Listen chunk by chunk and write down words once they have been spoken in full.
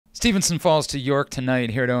Stevenson falls to York tonight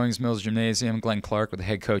here at Owings Mills Gymnasium. Glenn Clark with the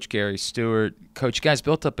head coach Gary Stewart. Coach, you guys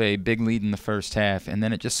built up a big lead in the first half, and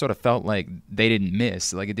then it just sort of felt like they didn't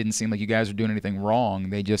miss. Like it didn't seem like you guys were doing anything wrong.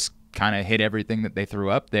 They just kind of hit everything that they threw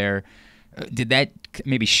up there. Did that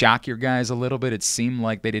maybe shock your guys a little bit? It seemed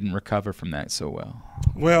like they didn't recover from that so well.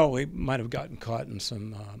 Well, we might have gotten caught in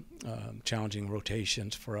some challenging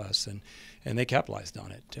rotations for us, and they capitalized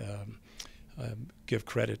on it. Give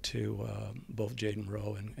credit to both Jaden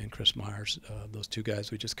Rowe and Chris Myers. Those two guys,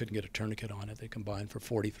 we just couldn't get a tourniquet on it. They combined for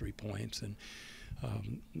 43 points, and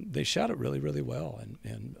they shot it really, really well.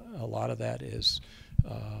 And a lot of that is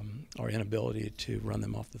our inability to run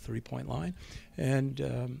them off the three-point line. And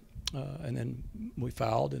then we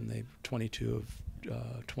fouled, and they 22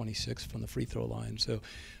 of 26 from the free throw line. So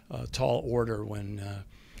tall order when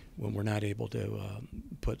we're not able to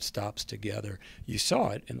put stops together. You saw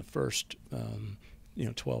it in the first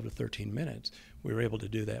 12 to 13 minutes. We were able to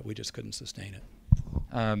do that. We just couldn't sustain it.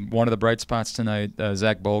 One of the bright spots tonight,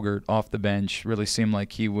 Zach Bolgert off the bench, really seemed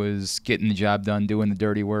like he was getting the job done, doing the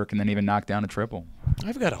dirty work, and then even knocked down a triple.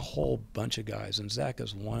 I've got a whole bunch of guys, and Zach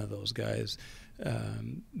is one of those guys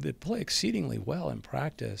that play exceedingly well in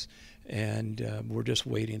practice, and we're just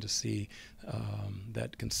waiting to see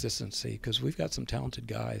that consistency because we've got some talented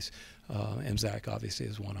guys, and Zach obviously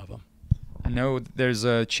is one of them. I know there's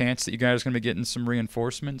a chance that you guys are going to be getting some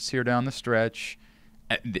reinforcements here down the stretch.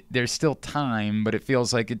 There's still time, but it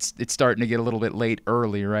feels like it's starting to get a little bit late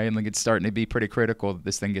early, right? Like it's starting to be pretty critical that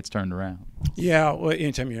this thing gets turned around. Yeah, well,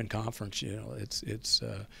 anytime you're in conference, it's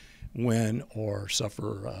win or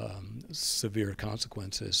suffer severe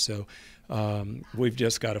consequences. So we've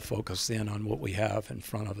just got to focus in on what we have in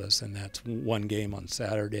front of us, and that's one game on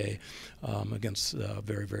Saturday against a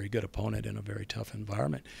very, very good opponent in a very tough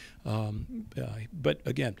environment. But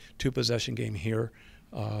again, two-possession game here.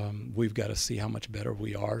 We've got to see how much better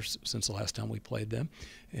we are since the last time we played them,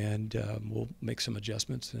 and we'll make some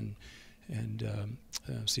adjustments and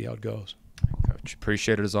see how it goes. Coach,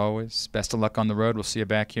 appreciate it as always. Best of luck on the road. We'll see you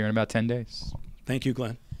back here in about 10 days. Thank you,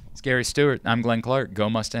 Glenn. It's Gary Stewart. I'm Glenn Clark.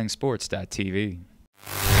 GoMustangSports.tv.